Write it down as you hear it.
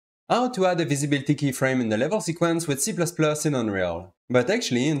How to add a visibility keyframe in the level sequence with C++ in Unreal. But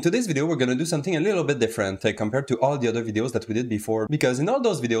actually, in today's video, we're gonna do something a little bit different compared to all the other videos that we did before, because in all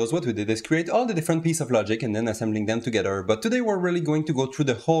those videos, what we did is create all the different pieces of logic and then assembling them together. But today, we're really going to go through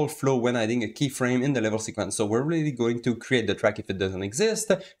the whole flow when adding a keyframe in the level sequence. So we're really going to create the track if it doesn't exist,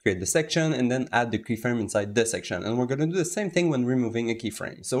 create the section, and then add the keyframe inside the section. And we're gonna do the same thing when removing a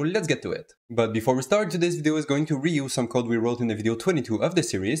keyframe. So let's get to it. But before we start, today's video is going to reuse some code we wrote in the video 22 of the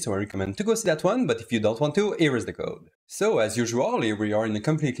series, so I recommend to go see that one, but if you don't want to, here is the code. So as usual, here we are in a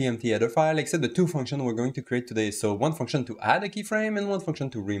completely empty header file, except the two functions we're going to create today. So one function to add a keyframe and one function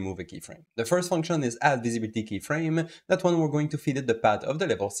to remove a keyframe. The first function is add visibility keyframe. That one we're going to feed it the path of the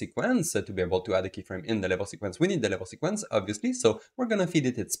level sequence. To be able to add a keyframe in the level sequence, we need the level sequence, obviously. So we're going to feed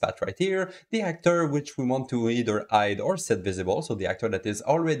it its path right here. The actor which we want to either hide or set visible. So the actor that is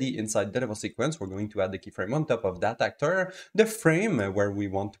already inside the level sequence, we're going to add the keyframe on top of that actor. The frame where we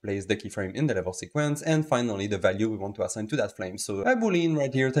want to place the keyframe in the level sequence. And finally, the value we want to assign to that frame. So a boolean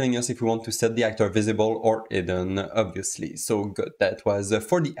right here telling us if we want to set the actor visible or hidden, obviously. So good, that was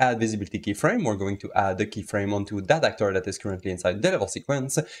for the add visibility keyframe. We're going to add the keyframe onto that actor that is currently inside the level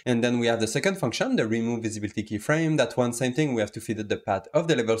sequence. And then we have the second function, the remove visibility keyframe. That one, same thing, we have to feed it the path of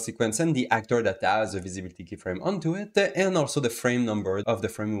the level sequence and the actor that has a visibility keyframe onto it, and also the frame number of the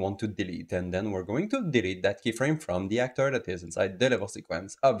frame we want to delete. And then we're going to delete that keyframe from the actor that is inside the level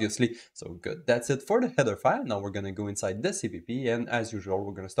sequence, obviously. So good, that's it for the header file. Now we're going to go inside the CPP, and as usual,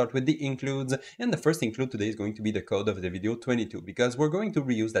 we're going to start with the includes. And the first include today is going to be the code of the video 22, because we're going to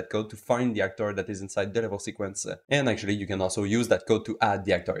reuse that code to find the actor that is inside the level sequence. And actually, you can also use that code to add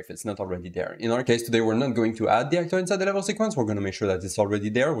the actor if it's not already there. In our case today, we're not going to add the actor inside the level sequence. We're going to make sure that it's already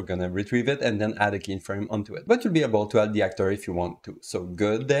there. We're going to retrieve it and then add a keyframe onto it. But you'll be able to add the actor if you want to. So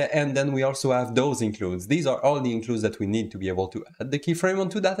good. And then we also have those includes. These are all the includes that we need to be able to add the keyframe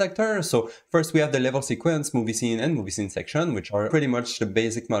onto that actor. So first we have the level sequence, movie scene, and movie scene section, which are pretty much the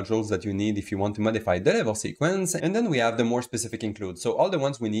basic modules that you need if you want to modify the level sequence. And then we have the more specific includes. So all the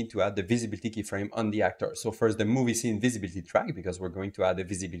ones we need to add the visibility keyframe on the actor. So first the movie scene visibility track, because we're going to add a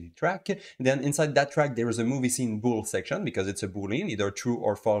visibility track. Then inside that track, there is a movie scene bool section, because it's a boolean, either true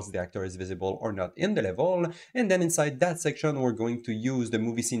or false, the actor is visible or not in the level. And then inside that section, we're going to use the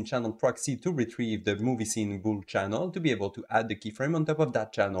movie scene channel proxy to retrieve the movie scene bool channel to be able to add the keyframe on top of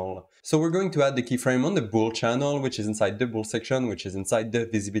that channel. So we're going to add the keyframe on the bool channel, which is inside the bool section, which is inside the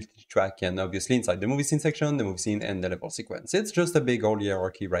visibility track, and obviously inside the movie scene section, the movie scene, and the level sequence. It's just a big old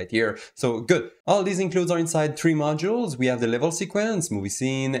hierarchy right here. So good. All these includes are inside three modules. We have the level sequence, movie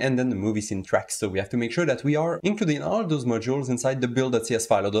scene, and then the movie scene tracks. So we have to make sure that we are including all those modules inside the build.cs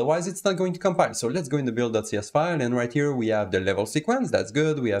file. Otherwise, it's not going to compile. So let's go in the build.cs file, and right here we have the level sequence. That's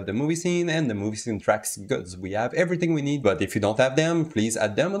good. We have the movie scene and the movie scene tracks. Good. We have everything we need. But if you don't have them, please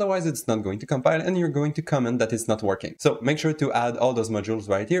add them. Otherwise, it's not going to compile, and you're going to comment that it's not working. So make sure to add all those modules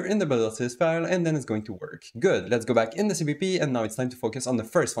right here in the build.cs file, and then it's going to work. Good. Let's go back in the CPP, and now it's time to focus on the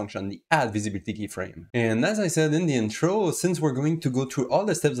first function, the add visibility keyframe. And as I said in the intro, since we're going to go through all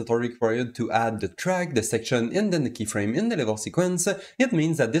the steps that are required to add the track, the section, and then the keyframe in the level sequence, it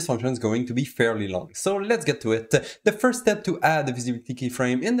means that this function is going to be fairly long. So let's get to it. The first step to add the visibility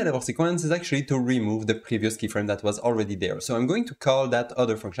keyframe in the level sequence is actually to remove the previous keyframe that was already there. So I'm going to call that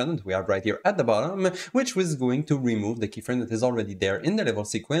other function that we have right here at the bottom, which was going to remove the keyframe that is already there in the level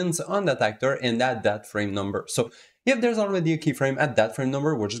sequence on that actor and add that frame number. So if there's already a keyframe at that frame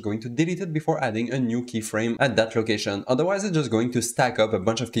number, we're just going to delete it before adding a new keyframe at that location. Otherwise, it's just going to stack up a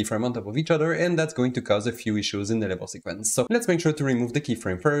bunch of keyframes on top of each other, and that's going to cause a few issues in the level sequence. So let's make sure to remove the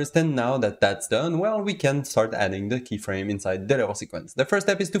keyframe first, and now that that's done, well, we can start adding the keyframe inside the level sequence. The first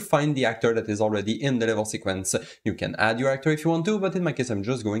step is to find the actor that is already in the level sequence. You can add your actor if you want to, but in my case, I'm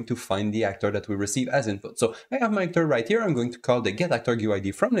just going to find the actor that we receive as input. So I have my actor right here. I'm going to call the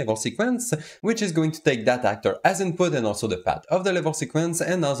getActorGUID from level sequence, which is going to take that actor as input and also the path of the level sequence,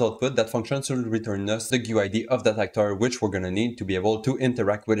 and as output, that function should return us the GUID of that actor, which we're going to need to be able to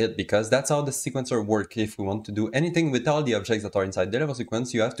interact with it, because that's how the sequencer works. If we want to do anything with all the objects that are inside the level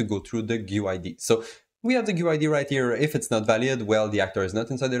sequence, you have to go through the GUID. So we have the GUID right here. If it's not valid, well, the actor is not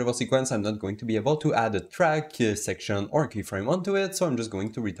inside the level sequence. I'm not going to be able to add a track, section, or keyframe onto it, so I'm just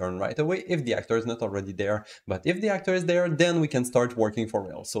going to return right away if the actor is not already there. But if the actor is there, then we can start working for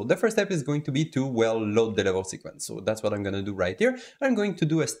real. So the first step is going to be to, well, load the level sequence. So that's what I'm going to do right here. I'm going to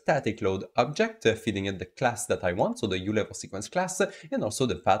do a static load object, feeding it the class that I want, so the uLevelSequence class, and also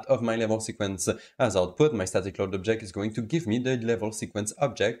the path of my level sequence. As output, my static load object is going to give me the level sequence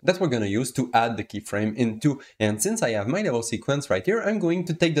object that we're going to use to add the keyframe keyframe into. And since I have my level sequence right here, I'm going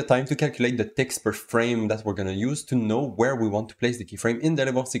to take the time to calculate the ticks per frame that we're going to use to know where we want to place the keyframe in the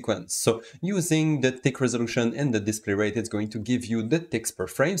level sequence. So using the tick resolution and the display rate, it's going to give you the ticks per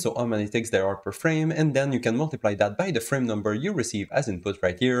frame, so how many ticks there are per frame, and then you can multiply that by the frame number you receive as input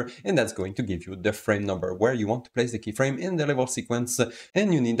right here, and that's going to give you the frame number where you want to place the keyframe in the level sequence.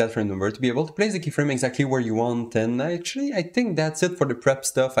 And you need that frame number to be able to place the keyframe exactly where you want. And actually, I think that's it for the prep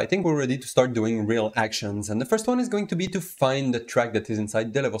stuff. I think we're ready to start doing real actions. And the first one is going to be to find the track that is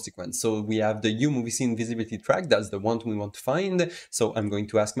inside the level sequence. So we have the U movie scene visibility track. That's the one we want to find. So I'm going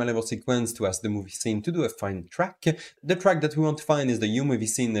to ask my level sequence to ask the movie scene to do a find track. The track that we want to find is the U movie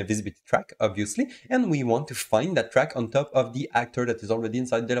scene visibility track, obviously. And we want to find that track on top of the actor that is already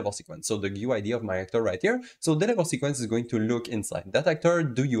inside the level sequence. So the UID of my actor right here. So the level sequence is going to look inside that actor.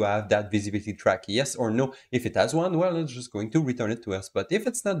 Do you have that visibility track? Yes or no? If it has one, well, it's just going to return it to us. But if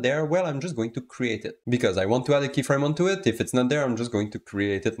it's not there, well, I'm just going to create it because I want to add a keyframe onto it. If it's not there, I'm just going to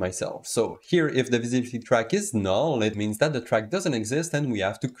create it myself. So here, if the visibility track is null, it means that the track doesn't exist and we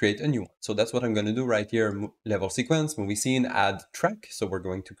have to create a new one. So that's what I'm going to do right here. Level sequence, movie scene, add track. So we're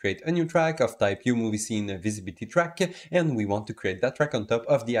going to create a new track of type U movie scene visibility track, and we want to create that track on top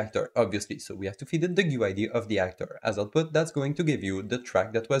of the actor, obviously. So we have to feed it the UID of the actor. As output, that's going to give you the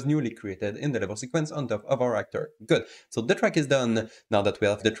track that was newly created in the level sequence on top of our actor. Good. So the track is done. Now that we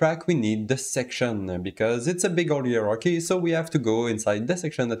have the track, we need the section because it's a big old hierarchy. So we have to go inside the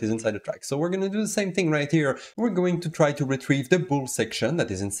section that is inside the track. So we're going to do the same thing right here. We're going to try to retrieve the bool section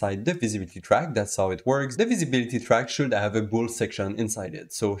that is inside the visibility track. That's how it works. The visibility track should have a bool section inside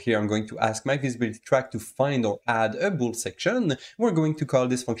it. So here I'm going to ask my visibility track to find or add a bool section. We're going to call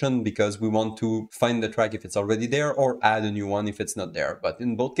this function because we want to find the track if it's already there or add a new one if it's not there. But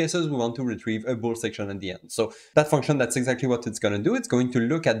in both cases, we want to retrieve a bool section at the end. So that function, that's exactly what it's going to do. It's going to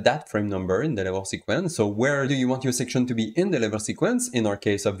look at that frame number in the level sequence. So where do you want your section to be in the level sequence? In our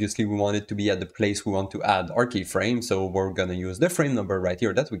case, obviously, we want it to be at the place we want to add our keyframe. So we're going to use the frame number right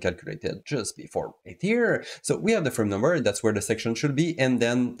here that we calculated just before right here. So we have the frame number. That's where the section should be. And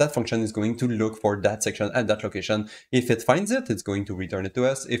then that function is going to look for that section at that location. If it finds it, it's going to return it to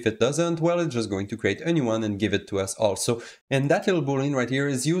us. If it doesn't, well, it's just going to create a new one and give it to us also. And that little boolean right here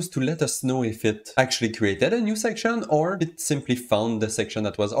is used to let us know if it actually created a new section or it simply found the section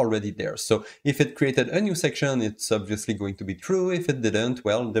that was already there. So if it created a new section, it's obviously going to be true. If it didn't,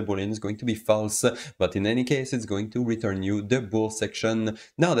 well, the boolean is going to be false. But in any case, it's going to return you the bool section.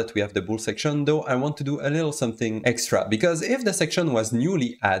 Now that we have the bool section, though, I want to do a little something extra because if the section was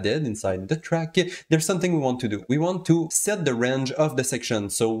newly added inside the track, there's something we want to do. We want to set the range of the section.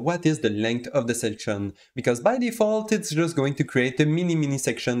 So what is the length of the section? Because by default, it's just going to create a mini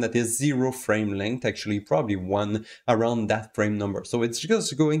section that is 0 frame length, actually probably 1 around that frame number. So it's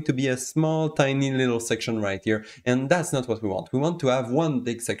just going to be a small, tiny little section right here. And that's not what we want. We want to have one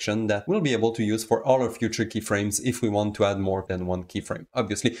big section that we'll be able to use for all our future keyframes if we want to add more than one keyframe,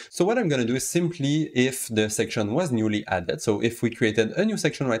 obviously. So what I'm going to do is simply if the section was newly added. So if we created a new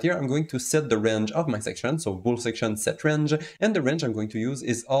section right here, I'm going to set the range of my section. So bool section set range, and the range I'm going to use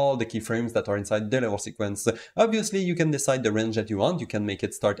is all the keyframes that are inside the level sequence. Obviously, you can decide the range that you want. You can make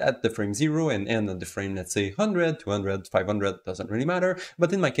it start at the frame 0 and end at the frame, let's say 100, 200, 500, doesn't really matter.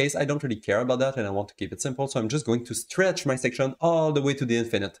 But in my case, I don't really care about that and I want to keep it simple. So I'm just going to stretch my section all the way to the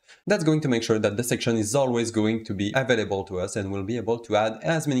infinite. That's going to make sure that the section is always going to be available to us and we'll be able to add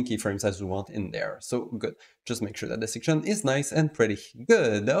as many keyframes as we want in there. So good. Just make sure that the section is nice and pretty.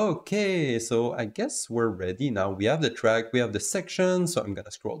 Good. Okay, so I guess we're ready now. We have the track, we have the section, so I'm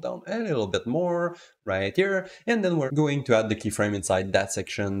gonna scroll down a little bit more right here, and then we're going to add the keyframe inside that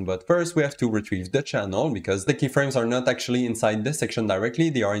section. But first we have to retrieve the channel because the keyframes are not actually inside this section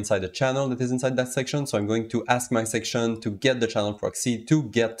directly, they are inside the channel that is inside that section. So I'm going to ask my section to get the channel proxy to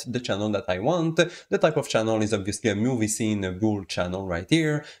get the channel that I want. The type of channel is obviously a movie scene, a bool channel right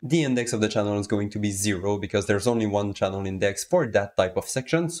here. The index of the channel is going to be 0 because there's only one channel index for that type of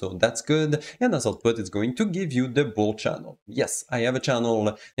section, so that's good. And as output, it's going to give you the bool channel. Yes, I have a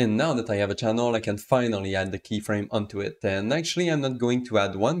channel, and now that I have a channel, I can finally add the keyframe onto it. And actually, I'm not going to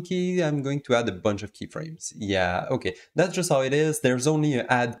add one key, I'm going to add a bunch of keyframes. Yeah, okay, that's just how it is. There's only an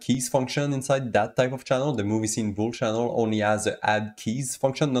add keys function inside that type of channel. The movie scene bool channel only has an add keys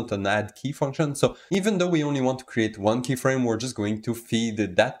function, not an add key function. So even though we only want to create one keyframe, we're just going to feed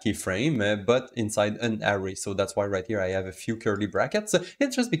that keyframe, but inside an array. So that's why right here I have a few curly brackets.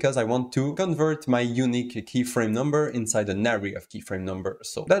 It's just because I want to convert my unique keyframe number inside an array of keyframe numbers.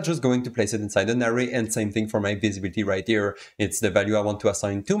 So that's just going to place it inside an array array, and same thing for my visibility right here. It's the value I want to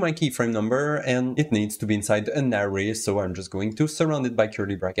assign to my keyframe number, and it needs to be inside an array, so I'm just going to surround it by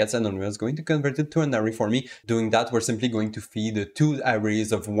curly brackets, and Unreal is going to convert it to an array for me. Doing that, we're simply going to feed 2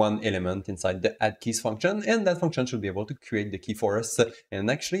 arrays of 1 element inside the add keys function, and that function should be able to create the key for us. And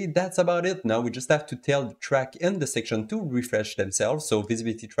actually, that's about it. Now we just have to tell the track and the section to refresh themselves. So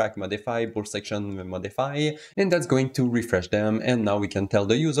visibility track modify, bool section modify, and that's going to refresh them. And now we can tell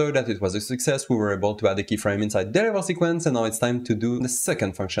the user that it was a success. We were able to add a keyframe inside the level sequence, and now it's time to do the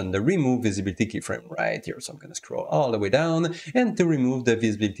second function, the remove visibility keyframe right here. So I'm going to scroll all the way down, and to remove the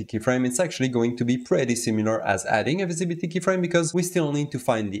visibility keyframe, it's actually going to be pretty similar as adding a visibility keyframe, because we still need to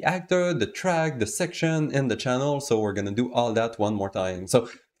find the actor, the track, the section, and the channel. So we're going to do all that one more time. So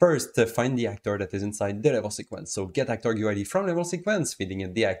first, find the actor that is inside the level sequence. So get actor UID from level sequence, feeding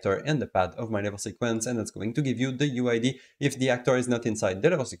it the actor and the path of my level sequence, and that's going to give you the UID. If the actor is not inside the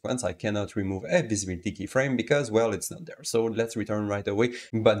level sequence, I cannot remove a visibility keyframe because, well, it's not there. So let's return right away.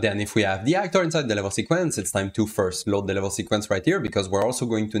 But then if we have the actor inside the level sequence, it's time to first load the level sequence right here, because we're also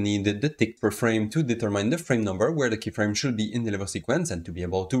going to need the tick per frame to determine the frame number where the keyframe should be in the level sequence and to be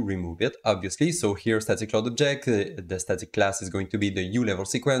able to remove it, obviously. So here, static load object, the static class is going to be the U level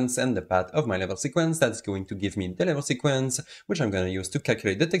sequence, and the path of my level sequence, that's going to give me the level sequence, which I'm going to use to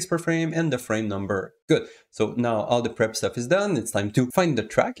calculate the ticks per frame and the frame number. Good. So now all the prep stuff is done. It's time to find the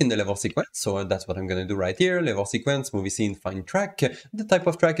track in the level sequence. So that's what I'm going to do right here. Level sequence, movie scene, find track. The type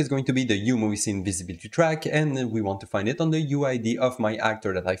of track is going to be the U movie scene visibility track, and we want to find it on the UID of my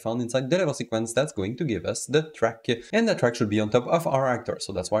actor that I found inside the level sequence. That's going to give us the track, and the track should be on top of our actor.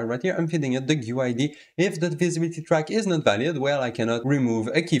 So that's why right here I'm feeding it the UID. If the visibility track is not valid, well, I cannot remove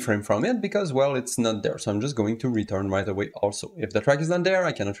a keyframe from it because, well, it's not there. So I'm just going to return right away also. If the track is not there,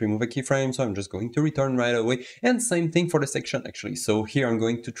 I cannot remove a keyframe, so I'm just going to return right away. And same thing for the section, actually. So here I'm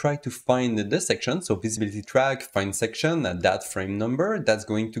going to try to find the section. So visibility track, find section at that frame number. That's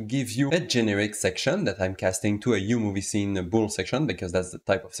going to give you a generic section that I'm casting to a U movie scene bool section, because that's the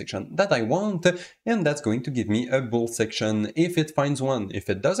type of section that I want. And that's going to give me a bool section if it finds one. If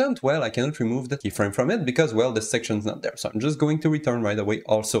it doesn't, well, I cannot remove the keyframe from it because, well, the section's not there. So I'm just going to return right away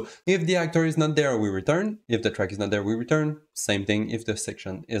also. If the actor is not there, we return. If the track is not there, we return. Same thing, if the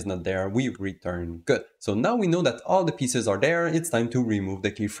section is not there, we return. Good. So now we know that all the pieces are there. It's time to remove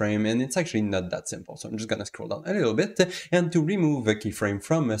the keyframe, and it's actually not that simple. So I'm just gonna scroll down a little bit, and to remove a keyframe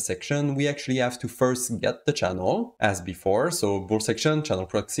from a section, we actually have to first get the channel as before. So bool section, channel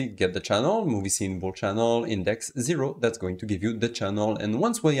proxy, get the channel, movie scene bool channel, index 0, that's going to give you the channel. And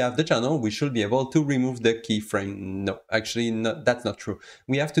once we have the channel, we should be able to remove the keyframe. No, actually, no, that's not true.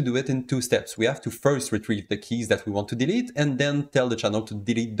 We have to do it in 2 steps. We have to first retrieve the keys that we want to delete, and then tell the channel to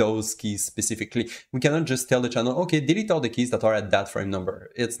delete those keys specifically. We cannot just tell the channel, okay, delete all the keys that are at that frame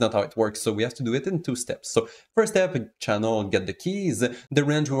number. It's not how it works. So we have to do it in 2 steps. So first step, channel, get the keys. The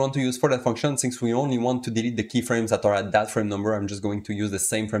range we want to use for that function, since we only want to delete the keyframes that are at that frame number, I'm just going to use the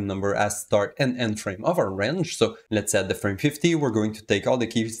same frame number as start and end frame of our range. So let's say at the frame 50, we're going to take all the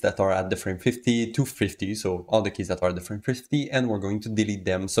keys that are at the frame 50 to 50. So all the keys that are at the frame 50, and we're going to delete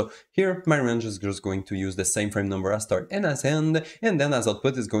them. So here, my range is just going to use the same frame number as start and as end, and then as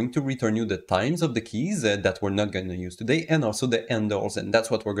output is going to return you the times of the keys that we're not going to use today, and also the handles, and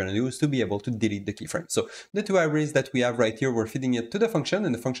that's what we're going to do, is to be able to delete the keyframe. So the 2 arrays that we have right here, we're feeding it to the function,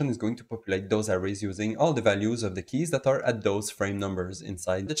 and the function is going to populate those arrays using all the values of the keys that are at those frame numbers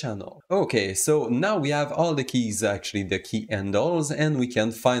inside the channel. Okay, so now we have all the keys, actually the key handles, and we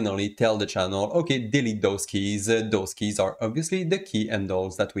can finally tell the channel, okay, delete those keys. Those keys are obviously the key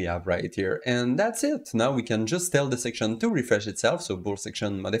handles that we have right here, and that's it. Now we can just tell the section to refresh itself. So bool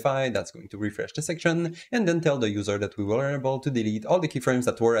section modify, that's going to refresh the section, and then tell the user that we were able to delete all the keyframes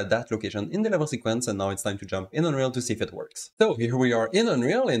that were at that location in the level sequence. And now it's time to jump in Unreal to see if it works. So here we are in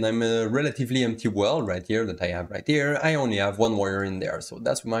Unreal, and I'm a relatively empty world right here that I have right here. I only have 1 warrior in there, so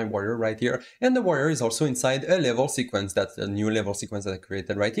that's my warrior right here, and the warrior is also inside a level sequence. That's a new level sequence that I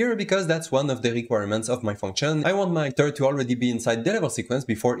created right here, because that's one of the requirements of my function. I want my actor to already be inside the level sequence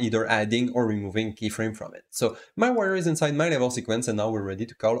before either adding or removing keyframe from it. So my warrior is inside my level sequence, and now we're ready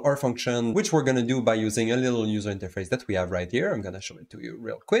to call our function, which we're going to do by using a little user interface that we have right here. I'm going to show it to you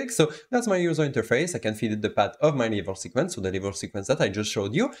real quick. So that's my user interface. I can feed it the path of my level sequence, so the level sequence that I just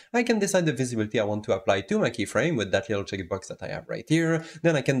showed you. I can decide the visibility I want to apply to my keyframe with that little checkbox that I have right here.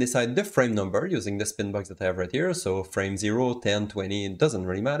 Then I can decide the frame number using the spin box that I have right here. So frame 0, 10, 20, it doesn't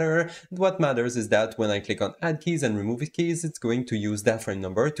really matter. What matters is that when I click on add keys and remove keys, it's going to use that frame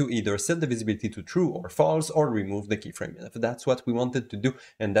number to either set the visibility to true or false, or remove the keyframe. keyframe. If that's what we wanted to do,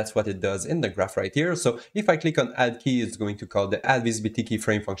 and that's what it does in the graph right here. So if I click on add key, it's going to call the add visibility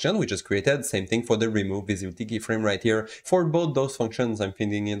keyframe function, which is created. Same thing for the remove visibility keyframe right here. For both those functions, I'm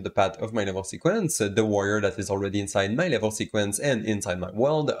feeding in the path of my level sequence, the warrior that is already inside my level sequence and inside my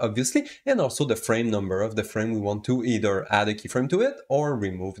world, obviously, and also the frame number of the frame we want to either add a keyframe to it or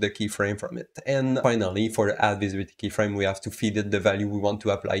remove the keyframe from it. And finally, for the add visibility keyframe, we have to feed it the value we want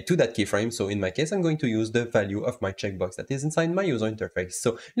to apply to that keyframe. So in my case, I'm going to use the value of my checkbox that is inside my user interface.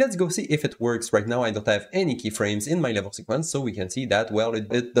 So let's go see if it works. Right now, I don't have any keyframes in my level sequence, so we can see that, well,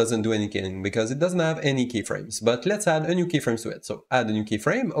 it doesn't do anything because it doesn't have any keyframes. But let's add a new keyframe to it. So add a new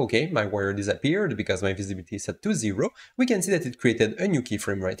keyframe. Okay, my warrior disappeared because my visibility is set to 0. We can see that it created a new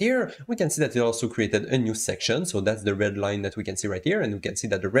keyframe right here. We can see that it also created a new section. So that's the red line that we can see right here. And we can see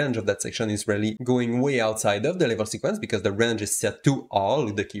that the range of that section is really going way outside of the level sequence because the range is set to all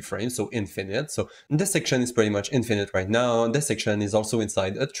the keyframes, so infinite. So this section is pretty much infinite right now. This section is also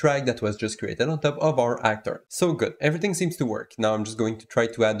inside a track that was just created on top of our actor. So good, everything seems to work. Now I'm just going to try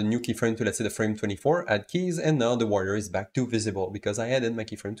to add a new keyframe to, let's say, the frame 24, add keys, and now the warrior is back to visible because I added my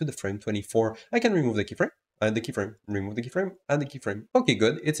keyframe to the frame 24. I can remove the keyframe, add the keyframe, remove the keyframe, add the keyframe. Okay,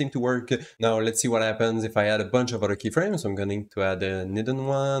 good, it seemed to work. Now let's see what happens if I add a bunch of other keyframes. So I'm going to add a hidden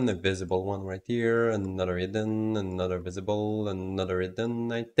one, a visible one right here, another hidden, another visible, another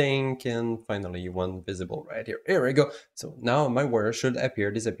hidden, I think, and finally one visible right here. Here we go. So now my warrior should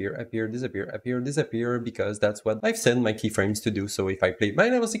appear, disappear, appear, disappear, appear, disappear, because that's what I've set my keyframes to do. So if I play my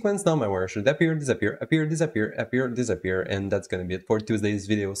level sequence now, my warrior should appear, disappear, appear, disappear, appear, disappear, and that's gonna be it for Tuesday's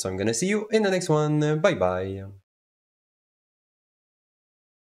video. So I'm gonna see you in the next one. Bye bye.